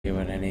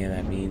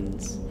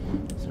once.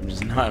 So I'm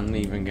just not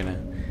even gonna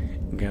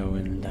go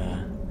and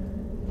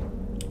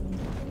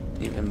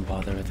even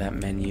bother with that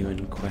menu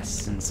and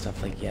quests and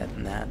stuff like yet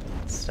and that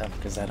stuff,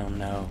 because I don't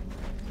know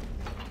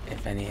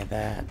if any of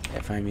that,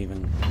 if I'm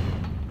even,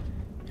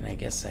 and I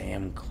guess I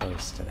am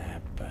close to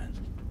that, but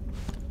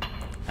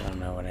I don't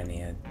know what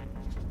any of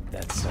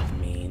that stuff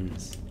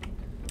means.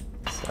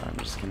 So I'm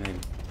just gonna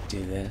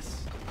do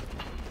this.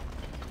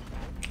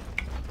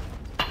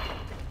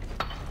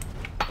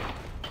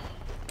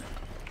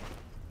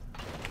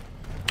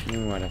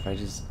 And what if I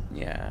just,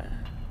 yeah,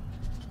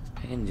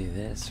 I can do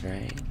this,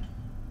 right?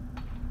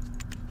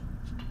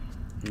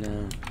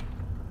 No.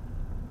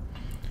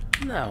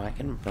 No, I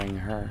can bring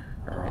her,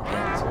 or it, or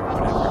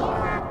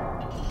whatever.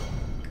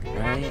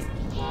 Right?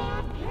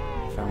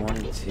 If I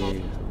wanted to.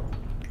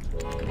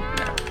 No,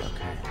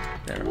 okay.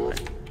 Never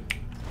mind.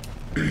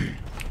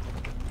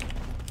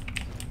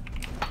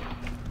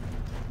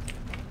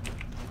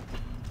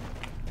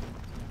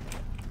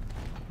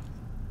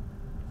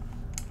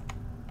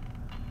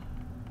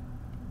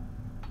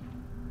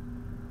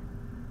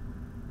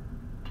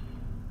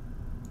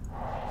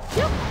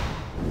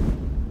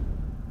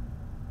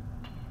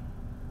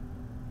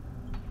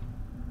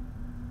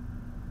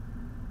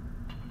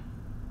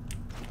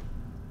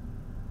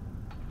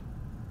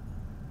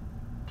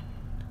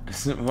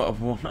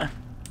 What?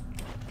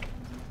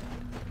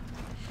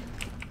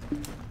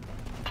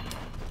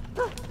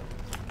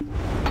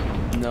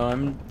 No,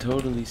 I'm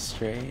totally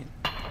straight.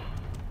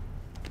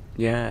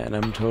 Yeah, and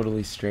I'm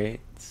totally straight,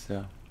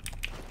 so.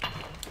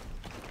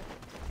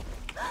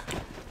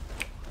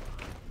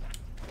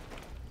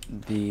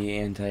 The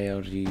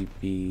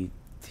anti-LGBT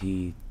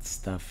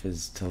stuff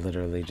is to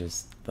literally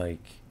just,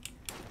 like,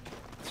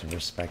 to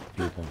respect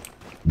people.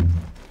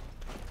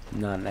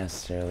 Not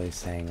necessarily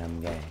saying I'm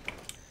gay.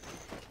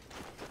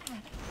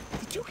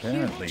 Did you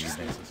hear that? There's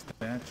a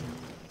statue.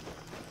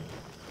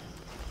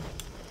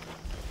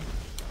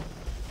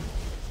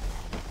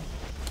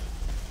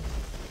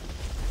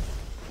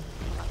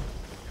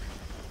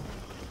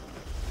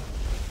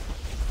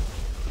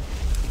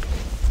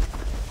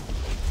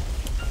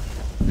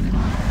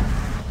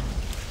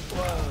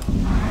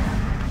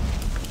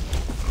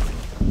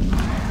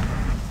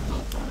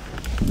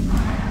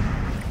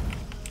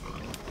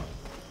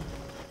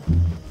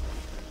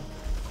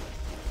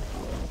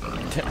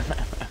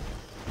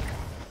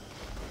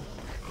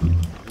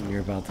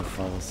 You're about to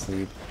fall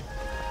asleep.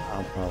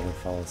 I'll probably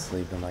fall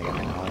asleep in like an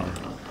hour.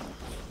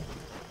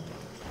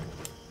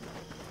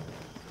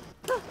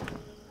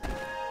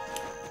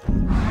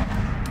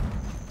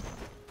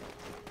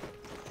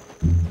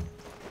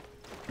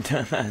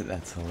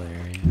 That's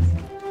hilarious.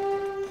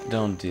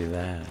 Don't do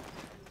that.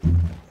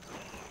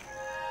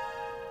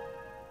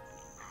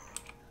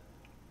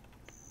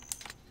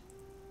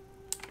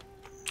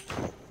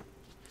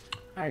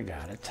 I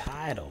got a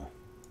title.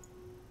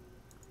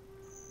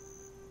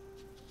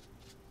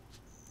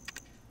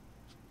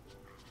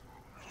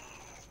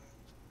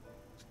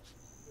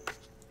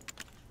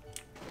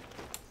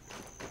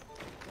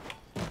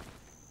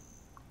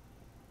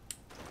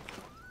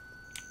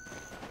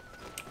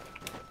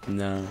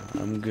 No,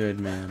 I'm good,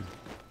 man.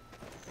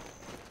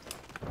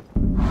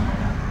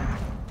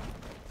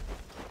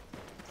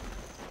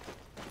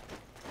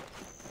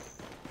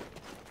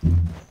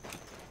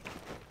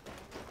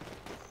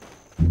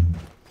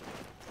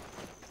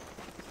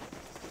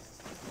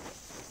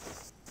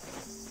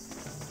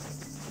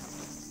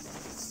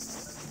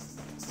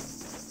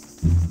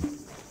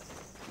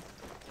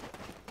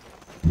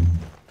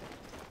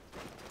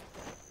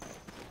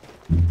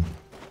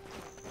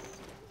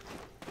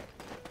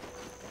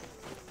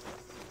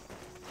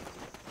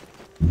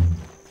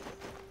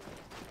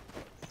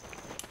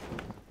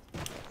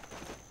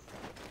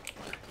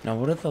 Now,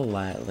 what are the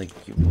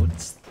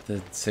what's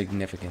the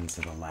significance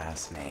of the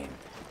last name?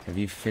 Have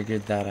you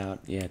figured that out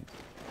yet,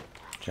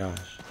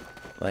 Josh?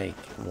 Like,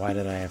 why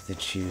did I have to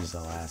choose the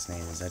last name?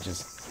 Is that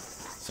just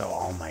so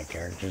all my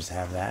characters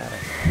have that?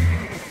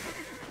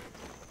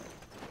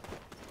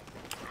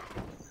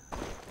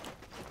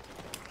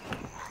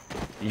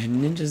 Your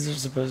ninjas are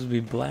supposed to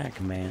be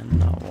black, man,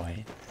 not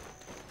white.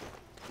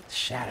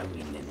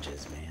 Shadowy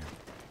ninjas, man.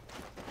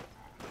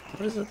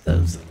 What is with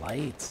those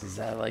lights? Is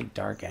that like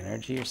dark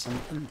energy or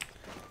something?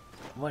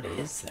 What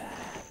is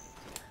that?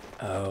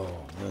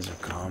 Oh, those are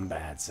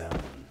combat zones.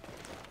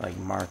 Like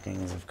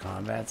markings of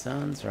combat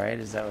zones, right?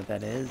 Is that what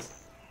that is?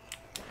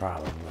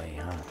 Probably,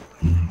 huh?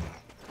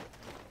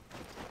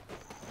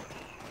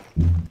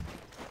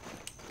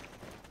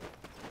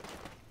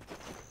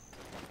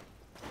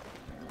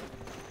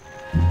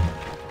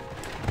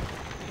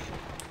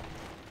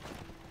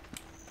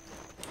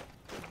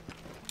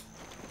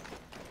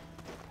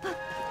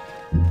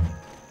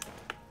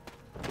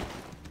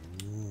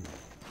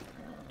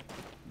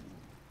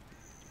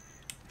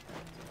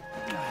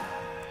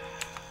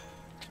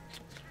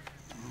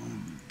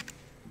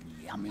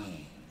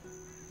 Yummy.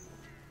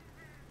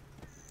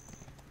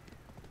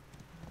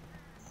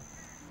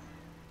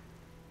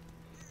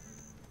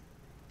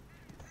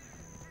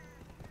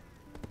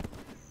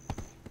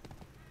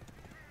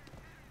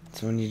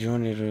 So when you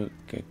join a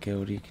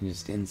guild, you can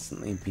just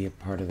instantly be a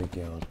part of the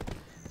guild.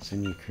 So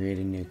when you create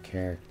a new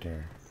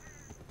character,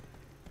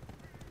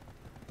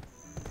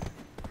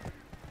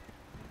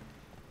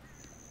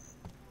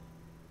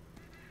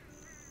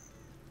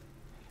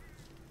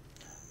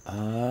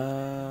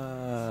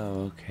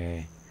 oh,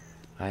 okay.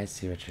 I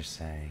see what you're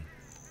saying.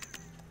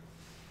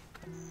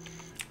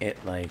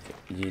 It like,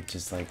 you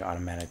just like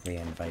automatically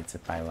invites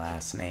it by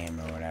last name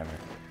or whatever.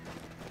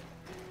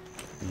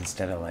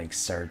 Instead of like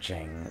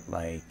searching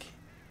like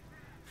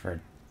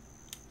for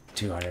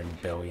 $200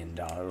 billion,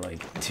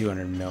 like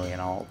 200 million alts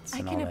and all that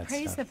stuff. I can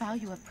appraise the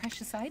value of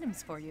precious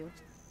items for you.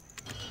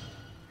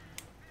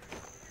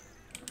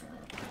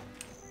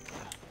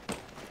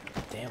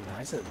 Damn,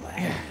 why is it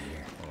lagging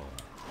here?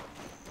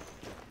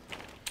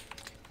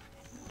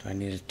 Do I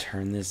need to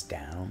turn this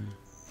down?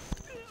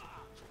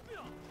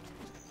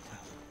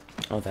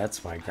 Oh,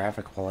 that's why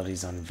graphic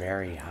quality's on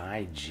very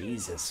high.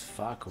 Jesus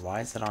fuck,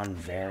 why is it on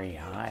very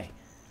high?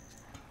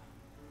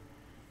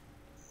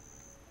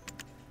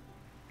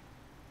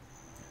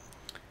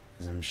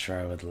 'Cause I'm sure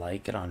I would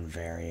like it on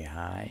very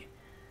high.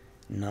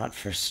 Not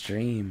for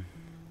stream.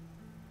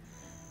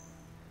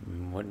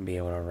 Wouldn't be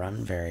able to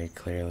run very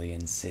clearly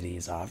in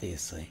cities,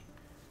 obviously.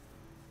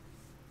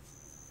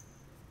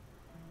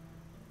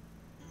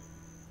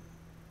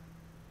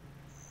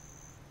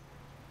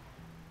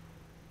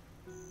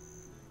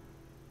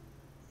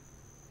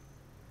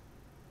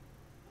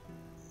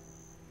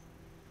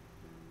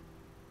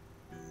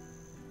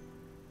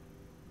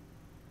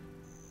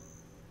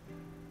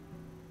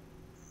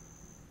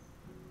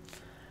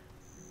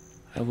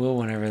 I will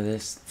whenever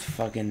this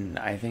fucking...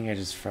 I think I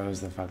just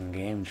froze the fucking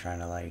game trying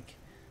to, like,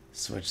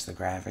 switch the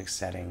graphics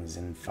settings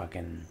and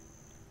fucking...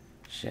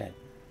 shit.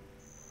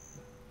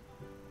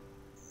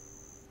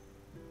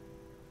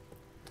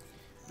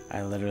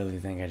 I literally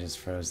think I just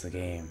froze the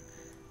game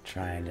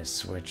trying to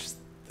switch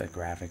the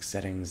graphics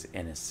settings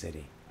in a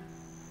city.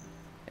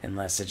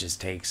 Unless it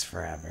just takes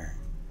forever.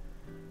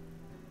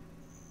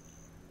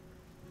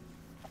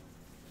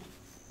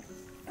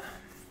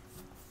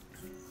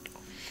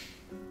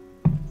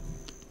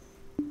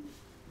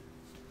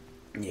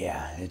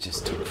 Yeah, it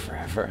just took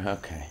forever.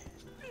 Okay.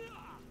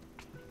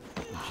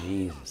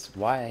 Jesus.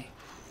 Why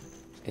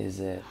is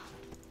it...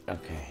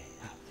 Okay.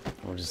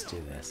 We'll just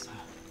do this.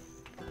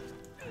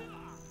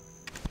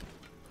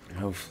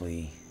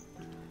 Hopefully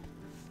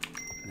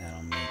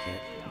that'll make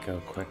it go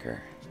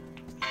quicker.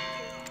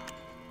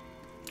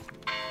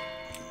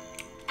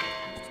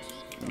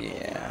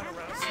 Yeah.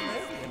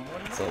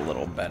 It's a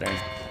little better.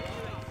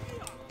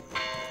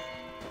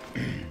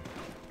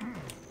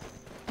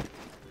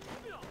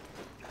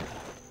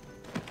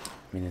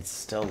 I mean, it's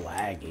still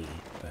laggy,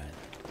 but...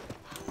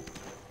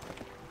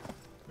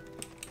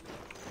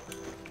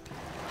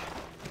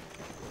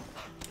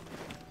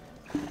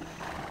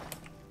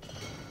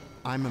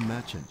 I'm a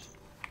merchant.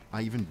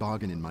 I even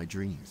bargain in my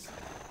dreams.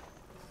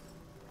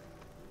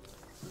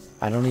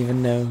 I don't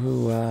even know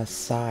who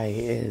Sai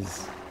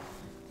is.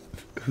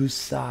 Who's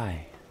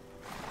Sai?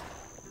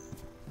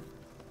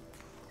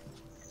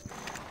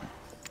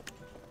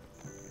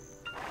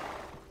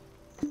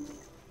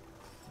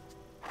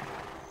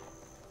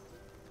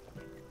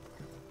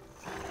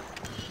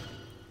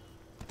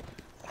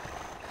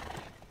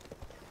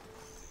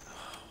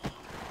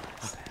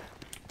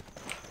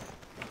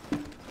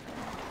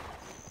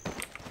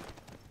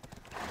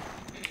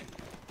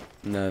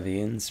 No,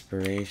 the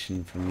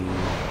inspiration for me,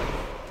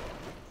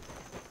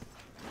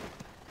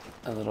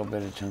 a little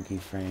bit of chunky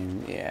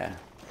frame, yeah.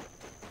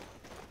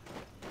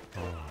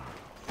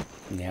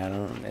 Yeah, I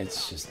don't,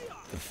 it's just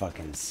the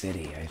fucking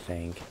city, I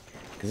think.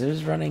 Because it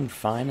was running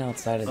fine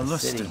outside of the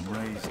city.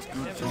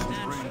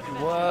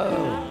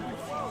 Whoa!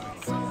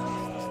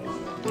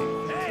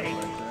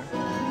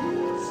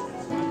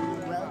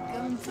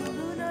 Welcome to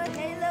Lunar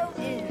Halo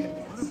Inn.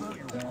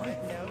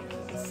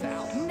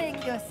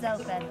 Make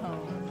yourself at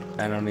home.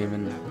 I don't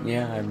even,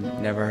 yeah, I've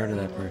never heard of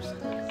that person.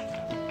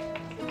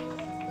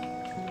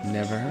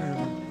 Never heard of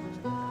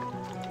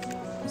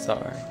him.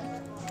 Sorry.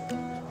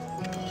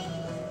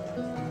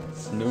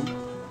 Nope.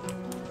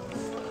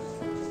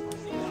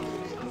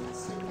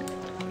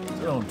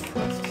 Don't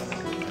trust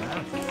that.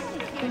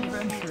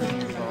 Adventure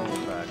is all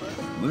about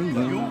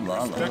Lulu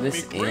Lala.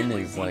 This inn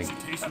is like...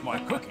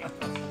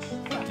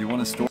 Do you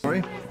want a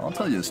story? I'll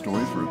tell you a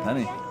story for a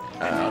penny.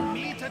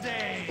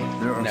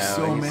 There are No,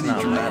 so it's many not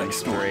my dramatic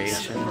stories.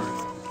 inspiration.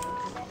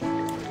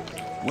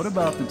 What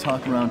about the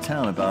talk around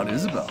town about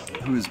Isabel,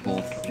 who is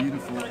both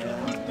beautiful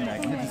and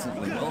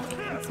magnificently wealthy?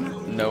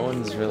 No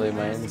one's really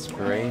my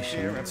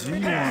inspiration Do you want to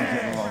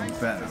get along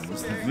better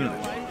with the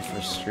village?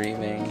 for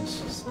streaming.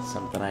 It's just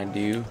something I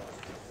do.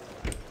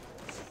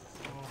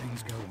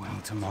 Things go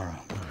well tomorrow.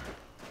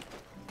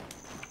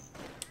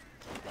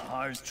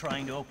 Lahar's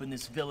trying to open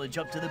this village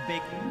up to the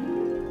big...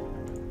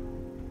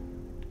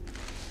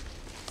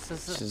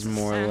 This is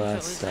more or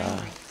less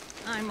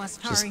I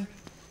must just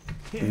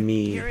hurry.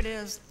 me Here it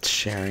is.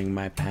 sharing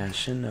my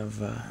passion of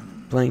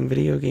playing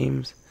video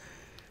games.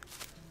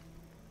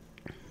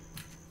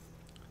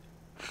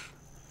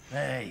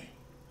 Hey,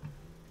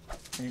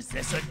 Is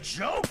this a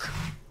joke?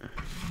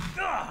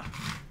 Ugh.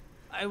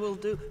 I will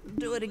do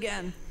it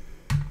again.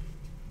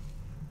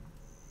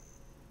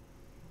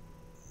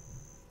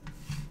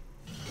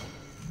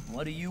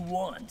 What do you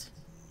want?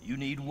 You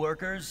need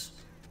workers?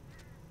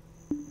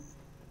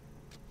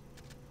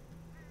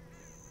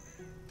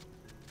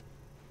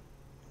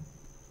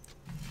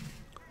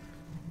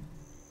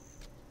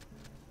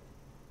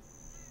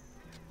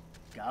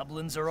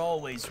 Goblins are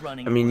always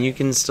running. I mean, away. you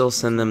can still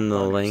send them the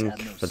Buggers link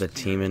have no for the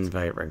team spirit.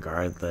 invite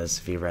regardless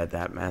if you read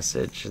that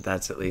message.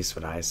 That's at least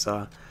what I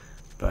saw.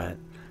 But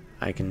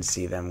I can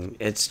see them.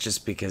 It's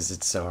just because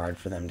it's so hard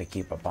for them to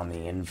keep up on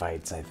the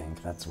invites, I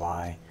think. That's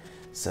why.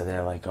 So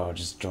they're like, oh,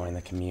 just join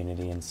the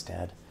community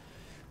instead.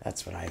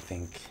 That's what I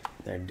think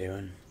they're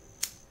doing.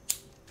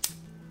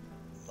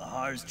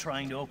 Bahar's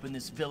trying to open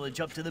this village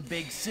up to the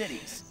big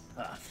cities.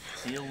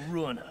 He'll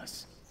ruin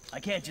us. I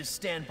can't just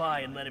stand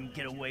by and let him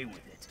get away with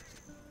it.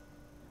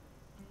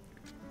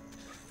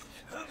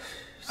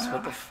 So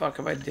what the fuck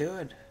am I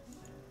doing?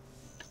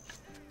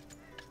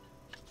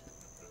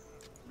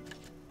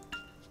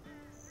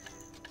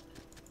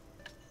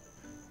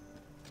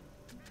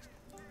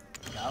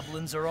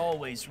 Goblins are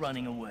always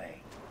running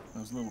away.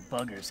 Those little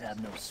buggers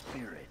have no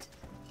spirit.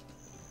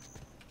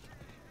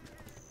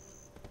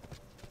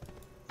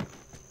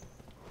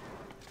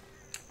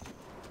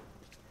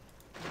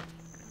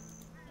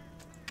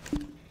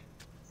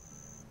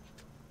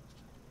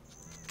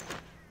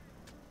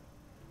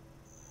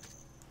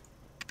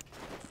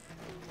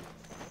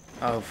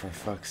 Oh, for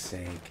fuck's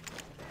sake.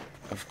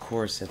 Of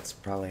course it's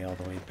probably all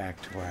the way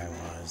back to where I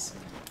was.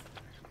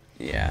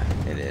 Yeah,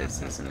 it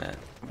is, isn't it?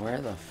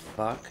 Where the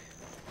fuck?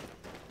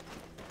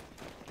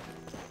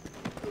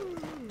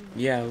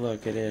 Yeah,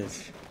 look, it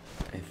is.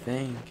 I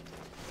think.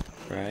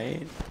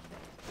 Right?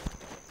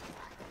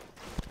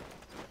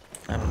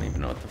 I don't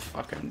even know what the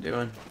fuck I'm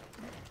doing.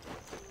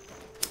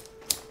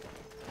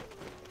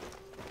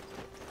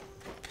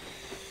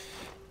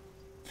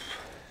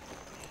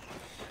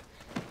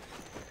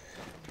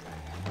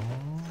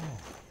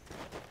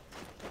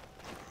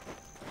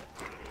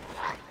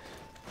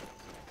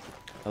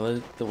 I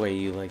like the way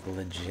you, like,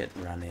 legit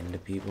run into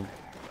people.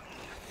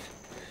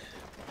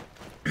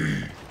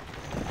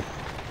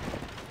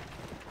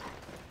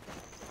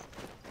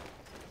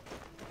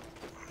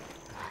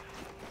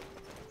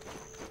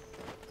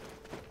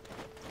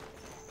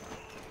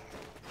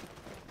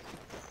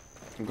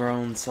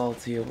 Grown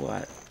salty of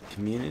what?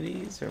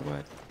 Communities or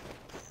what?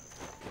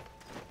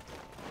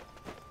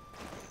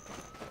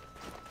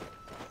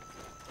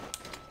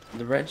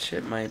 The red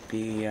shit might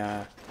be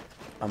a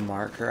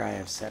marker I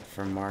have set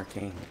for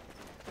marking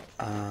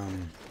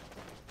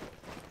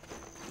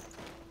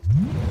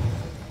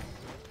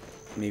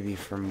maybe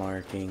for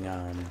marking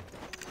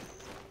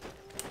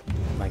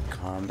like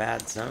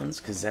combat zones,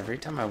 because every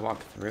time I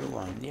walk through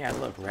one, yeah,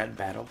 look, red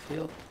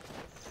battlefield.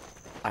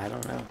 I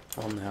don't know.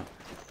 Well, no.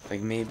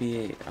 Like,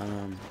 maybe, I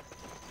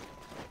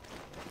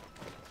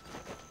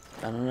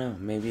don't know.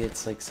 Maybe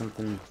it's like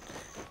something,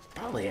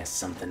 probably has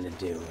something to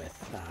do with,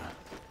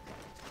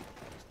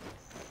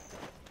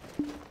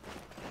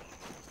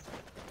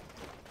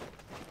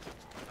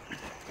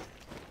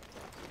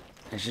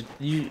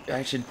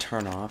 I should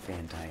turn off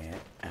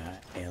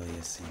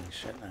anti-aliasing,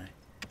 shouldn't I?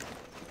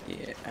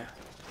 Yeah.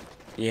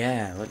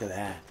 Yeah, look at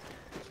that.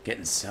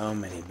 Getting so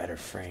many better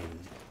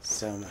frames.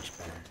 So much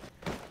better.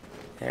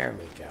 There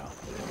we go.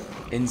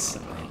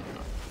 Instantly.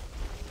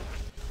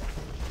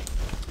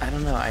 I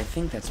don't know, I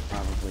think that's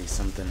probably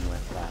something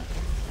with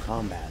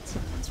combat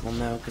zones. Well,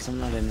 no, because I'm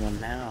not in one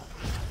now.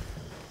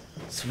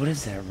 So what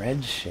is that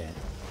red shit?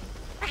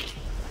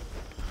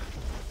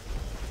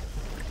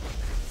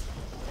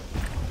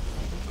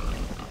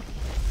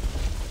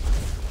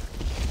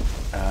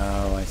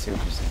 Oh, I see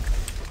what you're saying.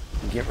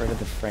 Get rid of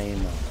the frame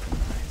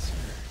optimizer.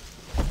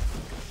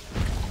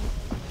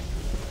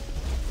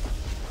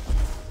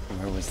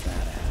 Where was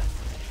that at?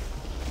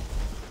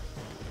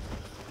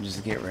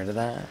 Just get rid of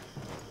that?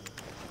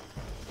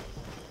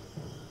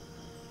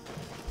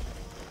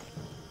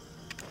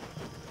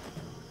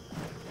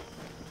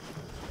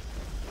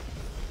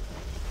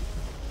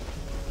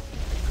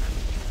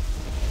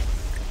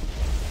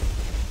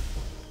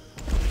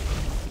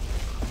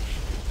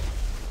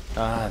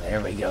 Ah, there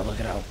we go. Look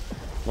at how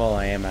well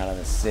I am out of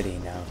the city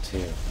now,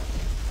 too.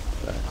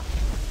 But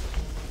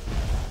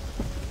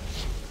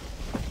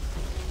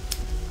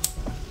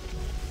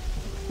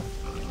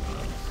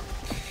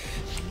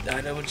I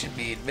know what you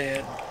mean,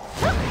 man. I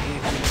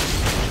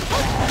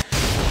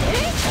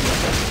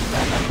hate